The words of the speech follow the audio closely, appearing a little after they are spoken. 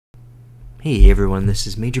Hey everyone, this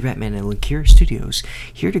is Major Batman at Lakira Studios,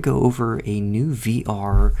 here to go over a new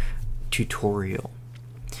VR tutorial.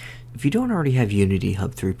 If you don't already have Unity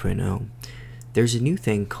Hub 3.0, there's a new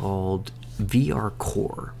thing called VR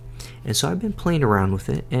Core. And so I've been playing around with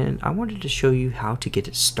it, and I wanted to show you how to get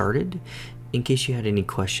it started in case you had any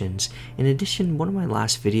questions. In addition, one of my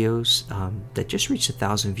last videos that just reached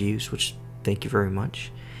 1,000 views, which thank you very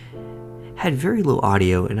much, had very low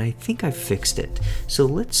audio, and I think I fixed it. So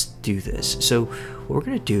let's do this. So what we're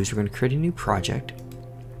going to do is we're going to create a new project.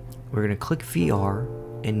 We're going to click VR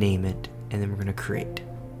and name it, and then we're going to create.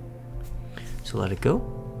 So let it go.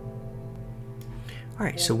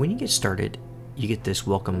 Alright, so when you get started, you get this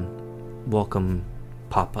welcome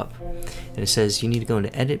pop-up, and it says you need to go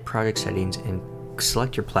into Edit Project Settings and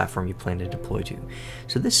select your platform you plan to deploy to.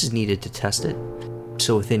 So this is needed to test it.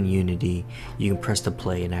 So within Unity, you can press the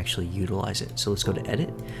play and actually utilize it. So let's go to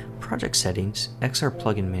Edit, Project Settings, XR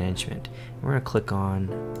Plugin Management. And we're going to click on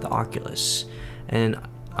the Oculus. And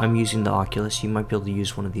I'm using the Oculus. You might be able to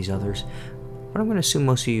use one of these others, but I'm going to assume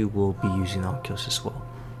most of you will be using the Oculus as well.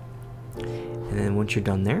 And then once you're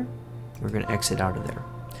done there, we're going to exit out of there.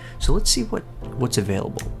 So let's see what's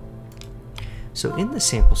available. So in the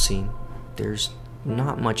sample scene, there's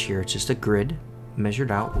not much here. It's just a grid measured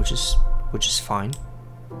out, which is fine.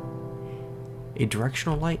 A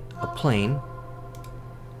directional light, a plane,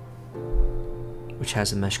 which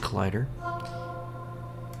has a mesh collider,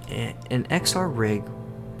 and an XR rig,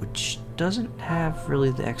 which doesn't have really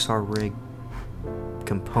the XR rig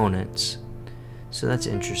components, so that's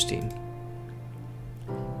interesting.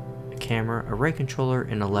 A camera, a right controller,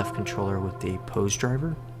 and a left controller with the pose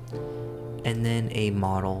driver, and then a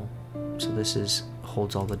model. So this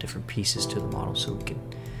holds all the different pieces to the model, so we can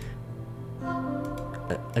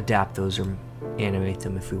adapt those or animate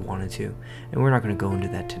them if we wanted to, and we're not going to go into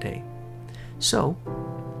that today. So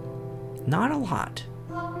not a lot.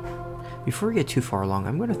 Before we get too far along,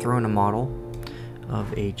 I'm going to throw in a model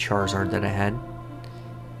of a Charizard that I had,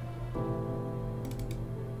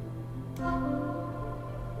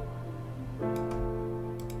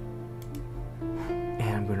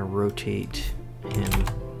 and I'm going to rotate him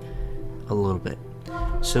a little bit.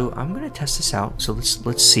 So I'm going to test this out, so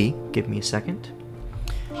let's see. Give me a second.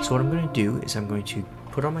 So what I'm going to do is I'm going to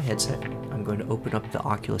put on my headset, I'm going to open up the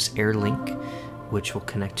Oculus Air link, which will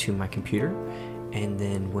connect to my computer, and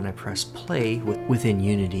then when I press play within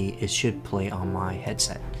Unity, it should play on my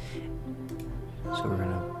headset. So I'm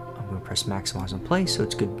going to press maximize on play, so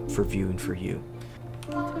it's good for viewing for you.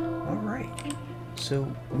 Alright, so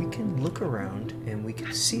we can look around and we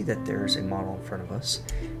can see that there's a model in front of us,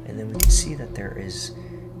 and then we can see that there is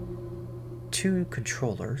two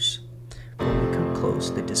controllers. When we come close,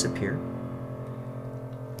 they disappear,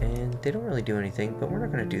 and they don't really do anything, but we're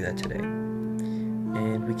not going to do that today.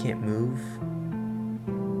 And we can't move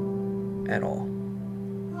at all,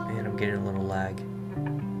 and I'm getting a little lag.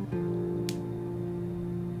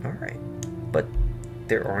 Alright, but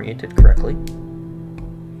they're oriented correctly,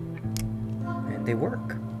 and they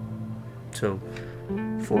work. So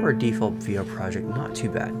for a default VR project, not too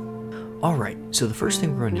bad. Alright, so the first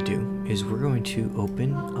thing we're going to do is we're going to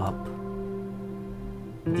open up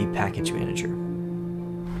the package manager.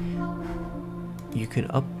 You can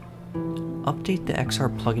update the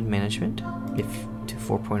XR plugin management to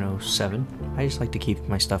 4.07. I just like to keep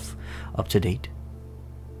my stuff up to date.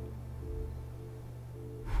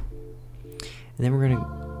 And then we're going to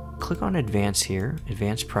click on Advanced here,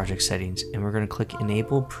 Advanced Project Settings, and we're going to click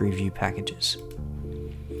Enable Preview Packages.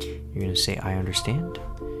 You're going to say I understand.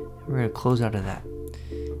 And we're going to close out of that.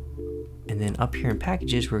 And then up here in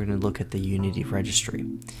Packages, we're going to look at the Unity registry.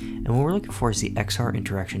 And what we're looking for is the XR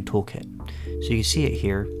Interaction Toolkit. So you can see it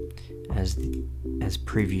here as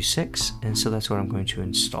Preview 6, and so that's what I'm going to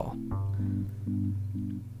install.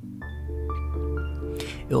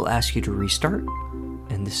 It will ask you to restart,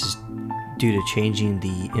 and this is due to changing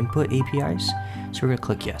the input APIs. So we're going to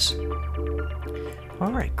click Yes.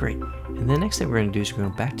 Alright, great. And the next thing we're going to do is we're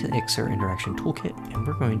going back to the XR Interaction Toolkit, and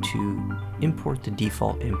we're going to import the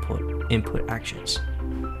default input actions.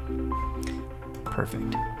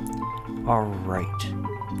 Perfect. Alright.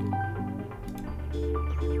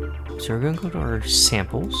 So we're going to go to our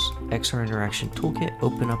samples, XR Interaction Toolkit,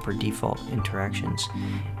 open up our default interactions,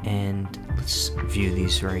 and let's view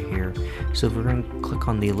these right here. So we're going to click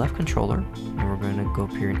on the left controller, and we're going to go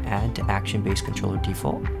up here and add to action-based controller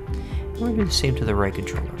default. We're going to do the same to the right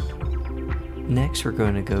controller. Next, we're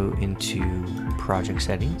going to go into Project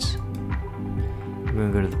Settings. We're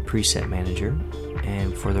going to go to the PresetManager,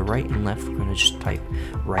 and for the right and left, we're going to just type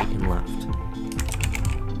right and left.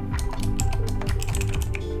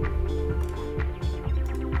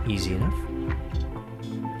 Easy enough.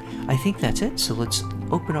 I think that's it. So let's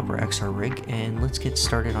open up our XR rig and let's get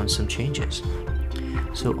started on some changes.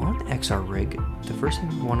 So on the XR rig, the first thing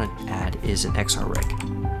we want to add is an XR rig.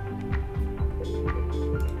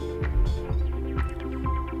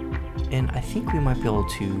 And I think we might be able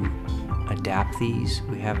to adapt these.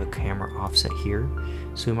 We have a camera offset here,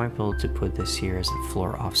 so we might be able to put this here as a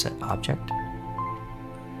floor offset object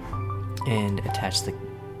and attach the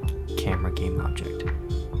camera game object.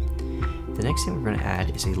 The next thing we're going to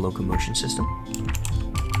add is a Locomotion System,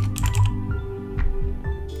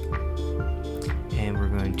 and we're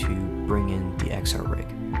going to bring in the XR rig.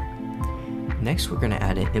 Next we're going to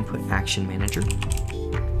add an Input Action Manager,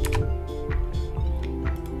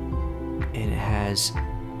 and it has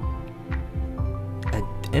an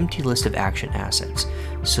empty list of action assets.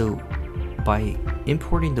 So by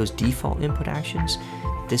importing those default input actions,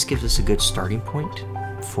 this gives us a good starting point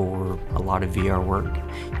for a lot of VR work.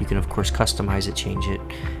 You can of course customize it, change it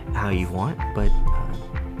how you want, but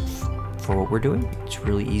for what we're doing, it's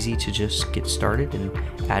really easy to just get started and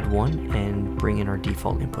add one and bring in our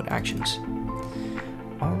default input actions.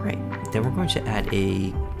 Alright, then we're going to add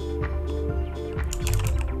a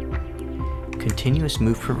continuous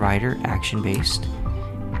move provider action based,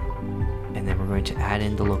 and then we're going to add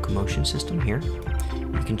in the locomotion system here.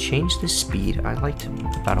 You can change the speed. I like to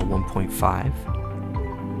about a 1.5,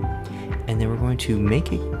 and then we're going to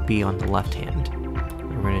make it be on the left hand.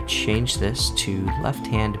 We're going to change this to left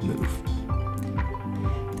hand move.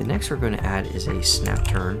 The next we're going to add is a snap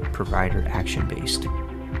turn provider action based,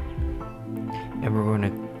 and we're going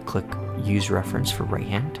to click use reference for right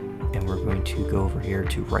hand, and we're going to go over here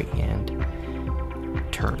to right hand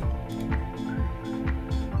turn.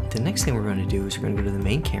 The next thing we're going to do is we're going to go to the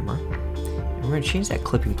main camera, and we're going to change that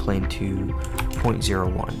clipping plane to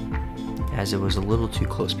 0.01, as it was a little too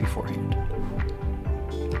close beforehand.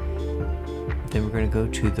 Then we're going to go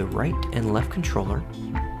to the right and left controller,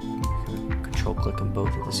 control click them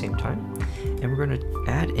both at the same time, and we're going to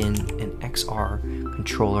add in an XR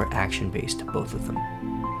controller action base to both of them.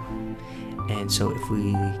 And so if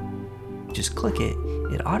we just click it,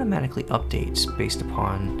 it automatically updates based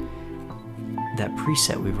upon that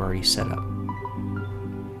preset we've already set up.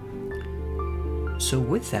 So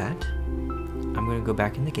with that, I'm going to go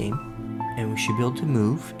back in the game, and we should be able to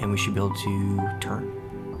move, and we should be able to turn.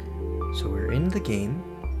 So we're in the game,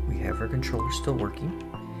 we have our controller still working,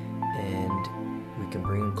 and we can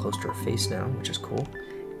bring him close to our face now, which is cool.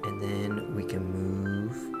 And then we can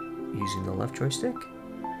move using the left joystick,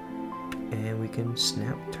 and we can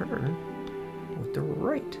snap turn with the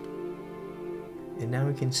right. And now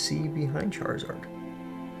we can see behind Charizard.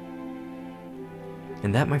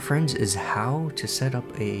 And that, my friends, is how to set up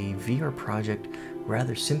a VR project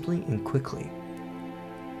rather simply and quickly.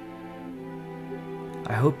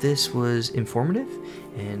 I hope this was informative,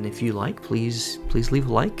 and if you like, please leave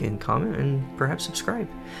a like and comment and perhaps subscribe.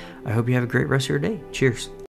 I hope you have a great rest of your day. Cheers.